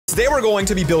Today we're going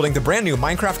to be building the brand new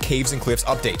Minecraft Caves and Cliffs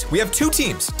update. We have two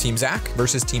teams, Team Zach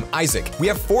versus Team Isaac. We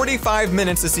have 45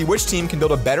 minutes to see which team can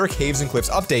build a better Caves and Cliffs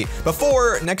update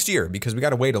before next year, because we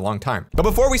gotta wait a long time. But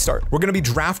before we start, we're gonna be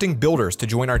drafting builders to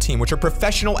join our team, which are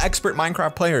professional expert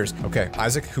Minecraft players. Okay,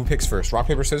 Isaac, who picks first? Rock,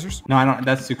 paper, scissors? No, I don't.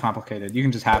 That's too complicated. You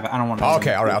can just have it. I don't want to.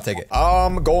 Okay, all right, I'll take it.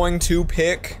 I'm going to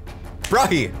pick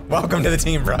Brahi. Welcome to the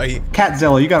team, Brahi.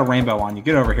 Catzilla, you got a rainbow on you.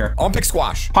 Get over here. I'm gonna pick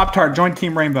Squash. Pop-Tart, join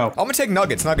Team Rainbow. I'm gonna take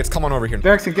Nuggets. Nuggets, come on over here.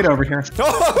 Erickson, get over here.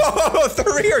 Oh,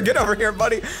 Thareer, get over here,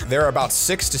 buddy. There are about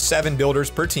 6 to 7 builders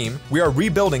per team. We are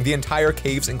rebuilding the entire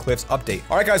Caves and Cliffs update.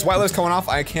 All right, guys, whitelist coming off.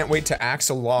 I can't wait to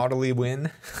axolotly win.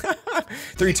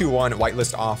 3, 2, 1,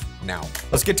 whitelist off now.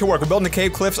 Let's get to work. We're building the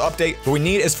Cave Cliffs update. What we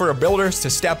need is for our builders to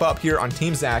step up here on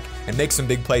Team Zach and make some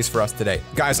big plays for us today.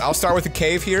 Guys, I'll start with the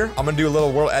cave here. I'm gonna do a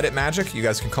little world edit magic. You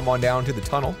guys can come on down to the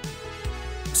tunnel.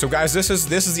 So guys, this is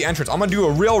the entrance. I'm gonna do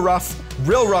a real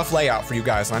rough layout for you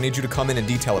guys, and I need you to come in and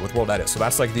detail it with world edit. So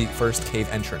that's like the first cave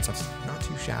entrance. That's not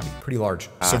too shabby, pretty large.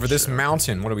 So for this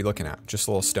mountain, what are we looking at? Just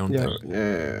a little stone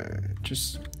thing.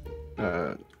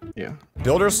 Yeah.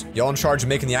 Builders, y'all in charge of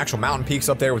making the actual mountain peaks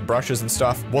up there with brushes and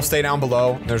stuff. We'll stay down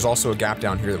below. There's also a gap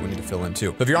down here that we need to fill in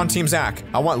too. So if you're on Team Zach,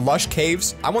 I want lush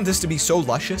caves. I want this to be so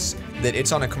luscious that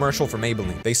it's on a commercial for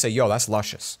Maybelline. They say, yo, that's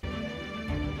luscious.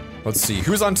 Let's see,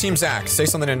 who's on Team Zach? Say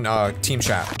something in team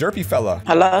chat. Derpy fella.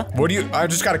 Hello? I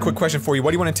just got a quick question for you.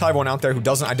 What do you want to tell everyone out there who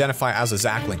doesn't identify as a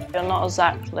Zachling? If you're not a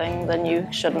Zachling, then you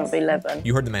shouldn't be living.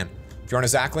 You heard the man. If you're on a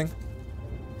Zachling,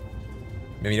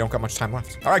 maybe you don't got much time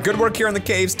left. All right, good work here in the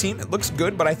caves, team. It looks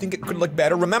good, but I think it could look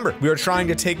better. Remember, we are trying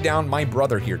to take down my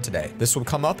brother here today. This will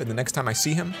come up in the next time I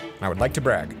see him, and I would like to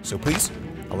brag. So please,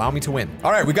 allow me to win.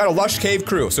 All right, we got a Lush Cave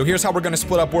crew. So here's how we're gonna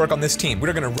split up work on this team.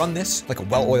 We're gonna run this like a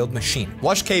well-oiled machine.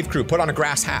 Lush Cave crew, put on a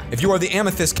grass hat. If you are the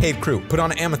Amethyst Cave crew, put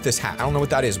on an amethyst hat. I don't know what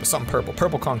that is, but something purple,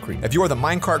 purple concrete. If you are the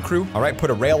Minecart crew, all right, put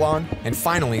a rail on. And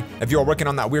finally, if you are working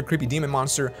on that weird creepy demon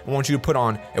monster, I want you to put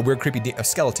on a weird creepy a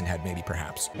skeleton head, maybe,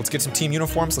 perhaps. Let's get some team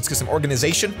uniforms. Let's get some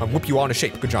organization. I'll whip you all into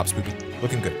shape. Good job, Spoopy.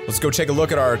 Looking good. Let's go take a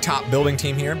look at our top building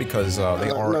team here because they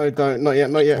are. No, don't. Not yet.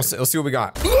 Not yet. Let's see what we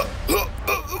got.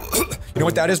 You know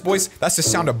what that is, boys? That's the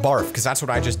sound of barf, because that's what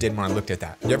I just did when I looked at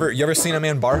that. You ever seen a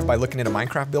man barf by looking at a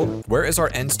Minecraft build? Where is our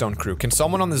endstone crew? Can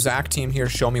someone on the Zach team here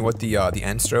show me what the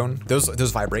endstone,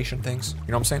 those vibration things,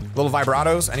 you know what I'm saying? Little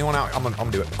vibratos, anyone out? I'm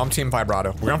gonna do it. I'm team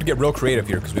vibrato. We're gonna have to get real creative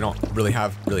here because we don't really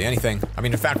have anything. I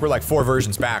mean, in fact, we're like 4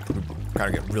 versions back. We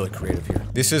gotta get really creative here.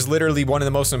 This is literally one of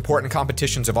the most important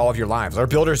competitions of all of your lives. Our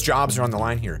builders' jobs are on the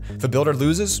line here. If a builder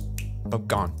loses, oh,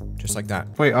 gone, just like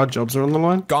that. Wait, our jobs are on the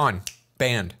line? Gone,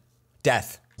 banned.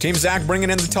 Death. Team Zach bringing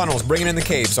in the tunnels, bringing in the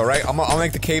caves, all right? I'll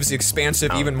make the caves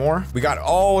expansive even more. We got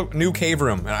all new cave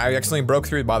room, and I accidentally broke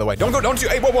through it, by the way. Don't you,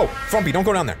 hey, whoa, Frumpy, don't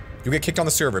go down there. You'll get kicked on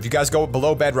the server. If you guys go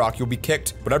below bedrock, you'll be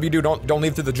kicked. Whatever you do, don't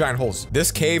leave through the giant holes.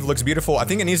 This cave looks beautiful. I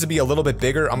think it needs to be a little bit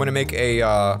bigger. I'm gonna make a,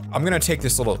 I'm gonna take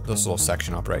this little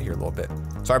section up right here a little bit.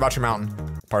 Sorry about your mountain.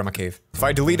 Part of my cave. If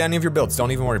I delete any of your builds,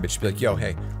 don't even worry, bitch. Be like, yo,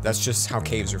 hey, that's just how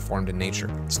caves are formed in nature.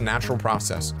 It's a natural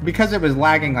process. Because it was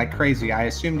lagging like crazy, I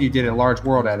assumed you did a large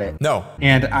world edit. No.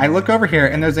 And I look over here,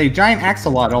 and there's a giant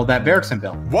axolotl that Erickson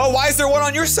built. Well, why is there one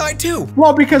on your side too?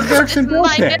 Well, because Erickson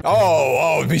built it.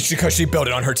 Oh, because she built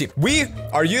it on her team. We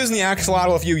are using the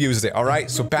axolotl if you used it, all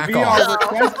right? So back off. We are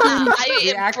requesting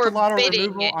the axolotl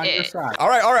removal on your side. All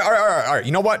right.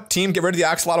 You know what? Team, get rid of the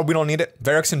axolotl. We don't need it.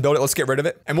 Erickson built it. Let's get rid of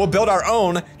it. And we'll build our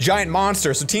own giant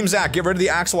monster. So Team Zach, get rid of the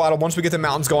axolotl. Once we get the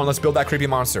mountains going, let's build that creepy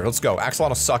monster. Let's go.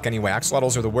 Axolotls suck anyway.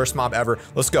 Axolotls are the worst mob ever.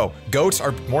 Let's go. Goats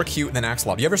are more cute than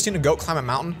axolotl. You ever seen a goat climb a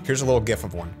mountain? Here's a little gif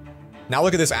of one. Now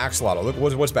look at this axolotl. Look,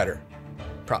 what's better?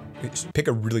 Pick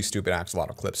a really stupid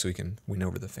axolotl clip so we can win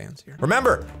over the fans here.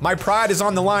 Remember, my pride is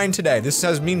on the line today.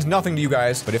 This means nothing to you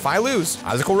guys, but if I lose,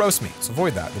 Isaac will roast me. Let's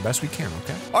avoid that the best we can,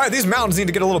 okay? All right, these mountains need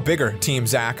to get a little bigger, Team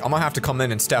Zach. I'm gonna have to come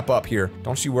in and step up here.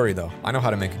 Don't you worry though. I know how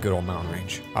to make a good old mountain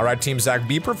range. All right, Team Zach,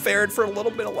 be prepared for a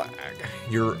little bit of lag.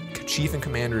 Your chief and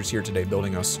commander is here today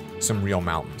building us some real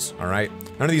mountains, all right?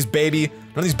 None of these baby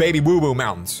woo-woo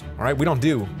mountains, all right? We don't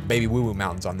do baby woo-woo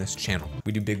mountains on this channel.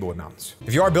 We do big boy mountains.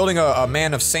 If you are building a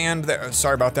man of sand,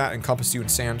 sorry about that, encompassed you in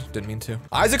sand, didn't mean to.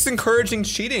 Isaac's encouraging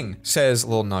cheating, says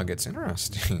Little Nuggets.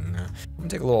 Interesting. I'm gonna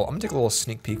take a little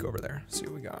sneak peek over there, see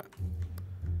what we got.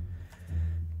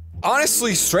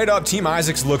 Honestly, straight up, Team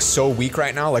Isaacs looks so weak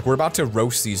right now. Like, we're about to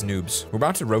roast these noobs. We're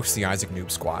about to roast the Isaac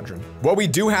noob squadron. What we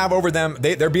do have over them,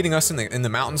 they're beating us in the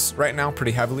mountains right now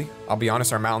pretty heavily. I'll be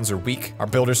honest, our mountains are weak. Our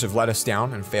builders have let us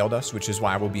down and failed us, which is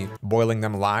why we'll be boiling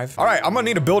them alive. All right, I'm gonna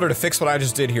need a builder to fix what I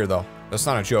just did here, though. That's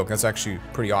not a joke. That's actually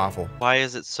pretty awful. Why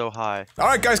is it so high? All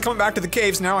right, guys, coming back to the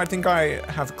caves now. I think I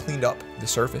have cleaned up the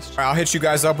surface. All right, I'll hit you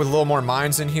guys up with a little more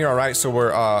mines in here. All right, so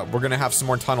we're gonna have some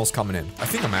more tunnels coming in. I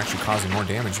think I'm actually causing more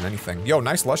damage than anything. Yo,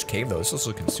 nice lush cave though. This is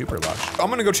looking super lush. I'm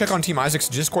gonna go check on Team Isaac's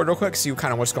Discord real quick, see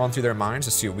kind of what's going through their minds,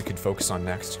 to see what we could focus on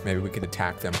next. Maybe we could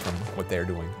attack them from what they're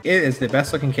doing. It is the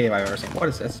best looking cave I've ever seen. What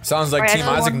is this? Sounds like Team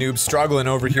Isaac noob struggling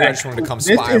over here. I just wanted to come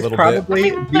spy a little bit.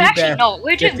 Probably the best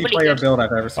 50 player build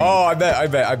I've ever seen. Oh, I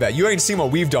bet. You ain't seen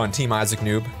what we've done, Team Isaac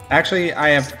noob. Actually, I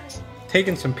have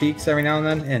taken some peeks every now and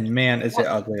then, and man, is it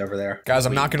ugly over there. Guys,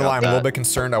 I'm not gonna lie, I'm a little bit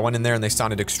concerned. I went in there and they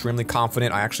sounded extremely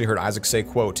confident. I actually heard Isaac say,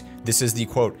 quote, "This is the,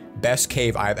 quote, best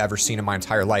cave I've ever seen in my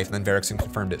entire life," and then Verixen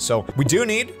confirmed it. So we do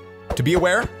need to be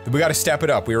aware that we gotta step it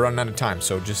up. We were running out of time,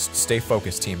 so just stay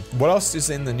focused, team. What else is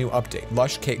in the new update?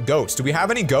 Lush cave, goats. Do we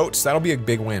have any goats? That'll be a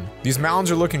big win. These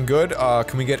mountains are looking good.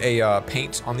 Can we get a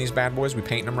paint on these bad boys? We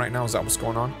painting them right now? Is that what's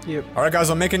going on? Yep. All right, guys,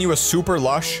 I'm making you a super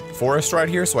lush forest right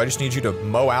here, so I just need you to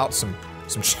mow out some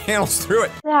channels through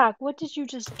it. Zach, what did you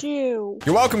just do?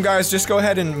 You're welcome, guys. Just go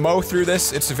ahead and mow through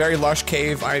this. It's a very lush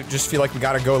cave. I just feel like we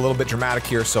gotta go a little bit dramatic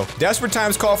here. So desperate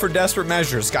times call for desperate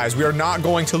measures, guys. We are not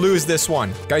going to lose this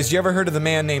one. Guys, you ever heard of the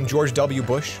man named George W.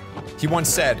 Bush? He once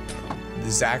said, "The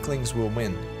Zacklings will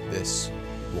win this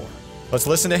war." Let's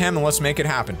listen to him and let's make it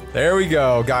happen. There we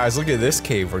go, guys. Look at this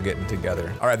cave we're getting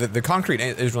together. All right, the concrete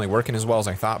isn't really working as well as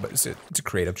I thought, but it's a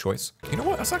creative choice. You know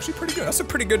what? That's actually pretty good. That's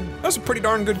a pretty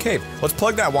darn good cave. Let's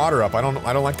plug that water up. I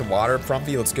don't like the water up front,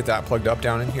 V. Let's get that plugged up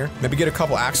down in here. Maybe get a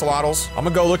couple axolotls. I'm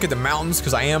gonna go look at the mountains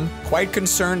because I am quite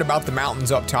concerned about the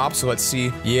mountains up top. So let's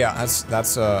see. Yeah,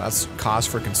 that's cause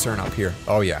for concern up here.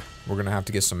 Oh yeah. We're gonna have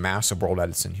to get some massive world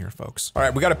edits in here, folks. All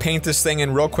right, we gotta paint this thing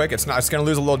in real quick. It's gonna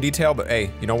lose a little detail, but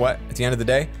hey, you know what? At the end of the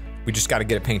day, we just gotta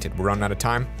get it painted. We're running out of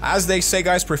time. As they say,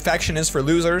 guys, perfection is for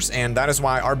losers, and that is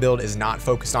why our build is not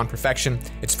focused on perfection.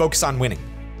 It's focused on winning.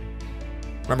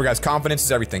 Remember, guys, confidence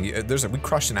is everything. We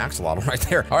crushed an axolotl right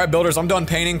there. All right, builders, I'm done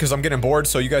painting because I'm getting bored.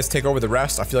 So you guys take over the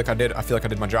rest. I feel like I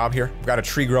did my job here. We've got a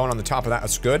tree growing on the top of that.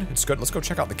 That's good. It's good. Let's go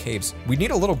check out the caves. We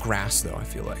need a little grass though, I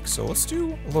feel like. So let's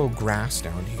do a little grass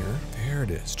down here. There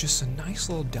it is. Just a nice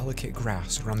little delicate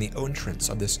grass around the entrance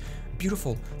of this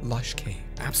beautiful, lush cave.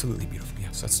 Absolutely beautiful.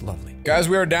 Yes, that's lovely. Guys,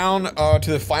 we are down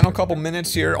to the final couple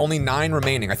minutes here. Only 9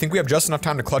 remaining. I think we have just enough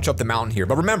time to clutch up the mountain here.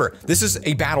 But remember, this is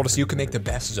a battle to see who can make the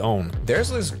best zone. Theirs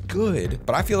is good,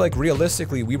 but I feel like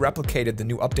realistically, we replicated the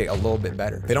new update a little bit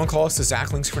better. They don't call us the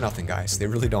Zacklings for nothing, guys. They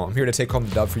really don't. I'm here to take home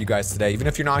the dub for you guys today. Even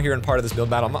if you're not here and part of this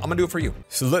build battle, I'm gonna do it for you.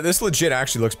 So this legit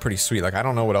actually looks pretty sweet. Like, I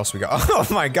don't know what else we got. Oh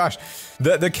my gosh.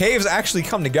 The caves actually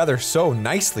come together so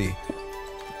nicely.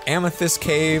 Amethyst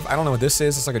cave. I don't know what this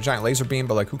is. It's like a giant laser beam,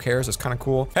 but like, who cares? It's kind of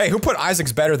cool. Hey, who put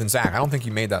Isaac's better than Zach? I don't think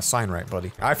you made that sign right,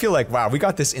 buddy. I feel like, wow, we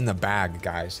got this in the bag,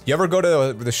 guys. You ever go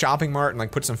to the shopping mart and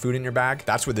like put some food in your bag?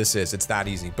 That's what this is. It's that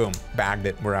easy. Boom, bagged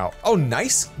it. We're out. Oh,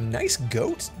 nice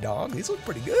goats, dog. These look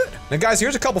pretty good. Now, guys,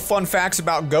 here's a couple fun facts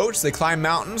about goats. They climb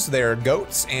mountains. They're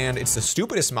goats, and it's the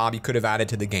stupidest mob you could have added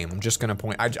to the game. I'm just gonna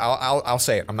point. I'll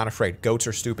say it. I'm not afraid. Goats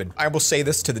are stupid. I will say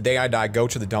this to the day I die.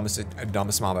 Goats are the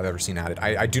dumbest mob I've ever seen added.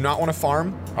 I do not want to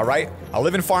farm. All right, I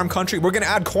live in farm country. We're gonna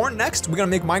add corn next. We're gonna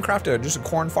make Minecraft just a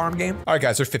corn farm game. All right,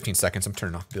 guys, there's 15 seconds. I'm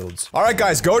turning off builds. All right,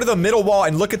 guys, go to the middle wall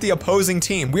and look at the opposing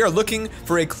team. We are looking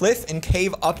for a cliff and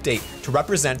cave update to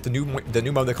represent the new mode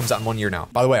that comes out in 1 year now.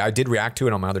 By the way, I did react to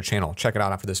it on my other channel. Check it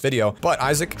out after this video. But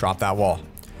Isaac, drop that wall.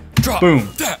 Drop Boom.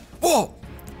 that wall.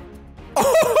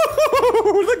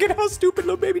 Oh, look at how stupid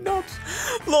little baby knobs.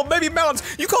 Little baby mountains.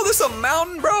 You call this a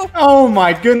mountain, bro? Oh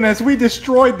my goodness, we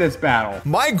destroyed this battle.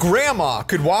 My grandma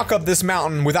could walk up this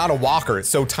mountain without a walker. It's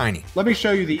so tiny. Let me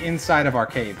show you the inside of our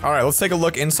cave. All right, let's take a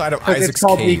look inside of Isaac's cave. It's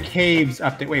called the caves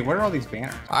update. Wait, what are all these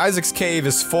banners? Isaac's cave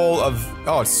is full of,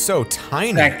 oh, it's so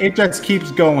tiny. Zach, it just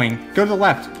keeps going. Go to the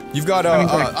left. You've got,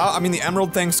 I mean, the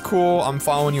emerald thing's cool. I'm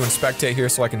following you and spectate here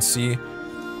so I can see.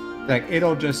 Like,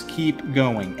 it'll just keep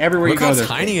going. Everywhere you go, look how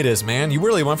tiny it is, man. You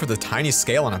really went for the tiny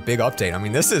scale on a big update. I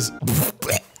mean, this is...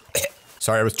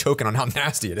 Sorry, I was choking on how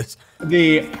nasty it is.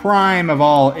 The prime of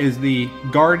all is the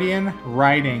Guardian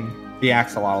riding the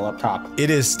axolotl up top. It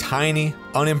is tiny,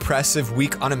 unimpressive,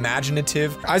 weak,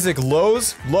 unimaginative. Isaac,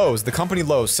 Lowe's, the company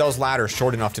Lowe's sells ladders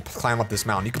short enough to climb up this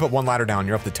mountain. You can put one ladder down,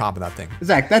 you're up the top of that thing.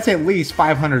 Zach, that's at least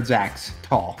 500 Zacks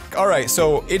tall. All right,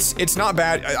 so it's not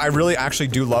bad. I really actually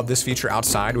do love this feature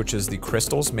outside, which is the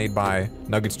crystals made by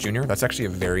Nuggets Jr. That's actually a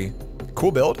very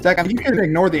Cool build. Zach, I mean, you can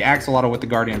ignore the axolotl with the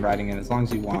guardian riding in as long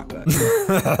as you want. But.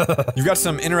 You've got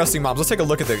some interesting mobs. Let's take a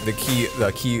look at the key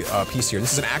piece here.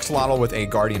 This is an axolotl with a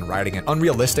guardian riding it.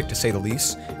 Unrealistic to say the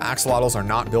least. Axolotls are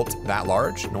not built that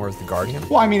large, nor is the guardian.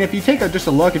 Well, I mean, if you take just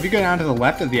a look, if you go down to the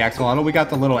left of the axolotl, we got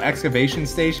the little excavation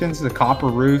stations, the copper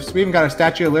roofs. We even got a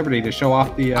Statue of Liberty to show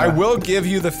off the. I will give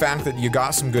you the fact that you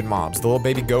got some good mobs. The little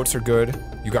baby goats are good.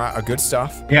 You got a good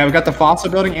stuff. Yeah, we got the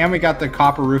fossil building and we got the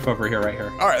copper roof over here, right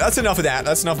here. All right, that's enough of that.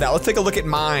 That's enough of that. Let's take a look at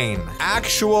mine.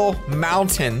 Actual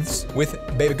mountains with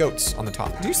baby goats on the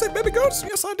top. Did you say baby goats?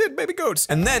 Yes, I did, baby goats.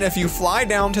 And then if you fly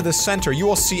down to the center, you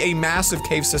will see a massive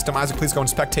cave system. Isaac, please go in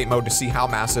spectate mode to see how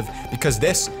massive, because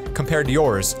this, compared to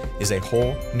yours, is a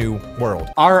whole new world.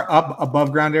 Our up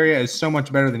above ground area is so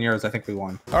much better than yours. I think we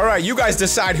won. All right, you guys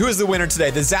decide who is the winner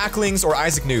today, the Zacklings or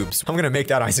Isaac Noobs. I'm gonna make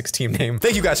that Isaac's team name.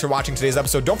 Thank you guys for watching today's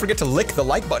episode. Don't forget to lick the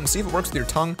like button, see if it works with your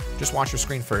tongue. Just watch your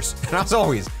screen first. And as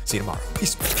always, see you tomorrow.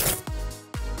 Peace.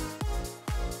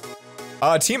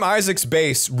 Team Isaac's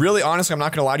base, really honestly, I'm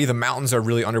not gonna lie to you, the mountains are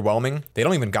really underwhelming. They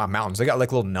don't even got mountains. They got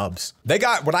like little nubs. They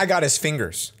got what I got is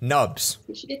fingers, nubs.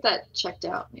 We should get that checked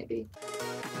out, maybe.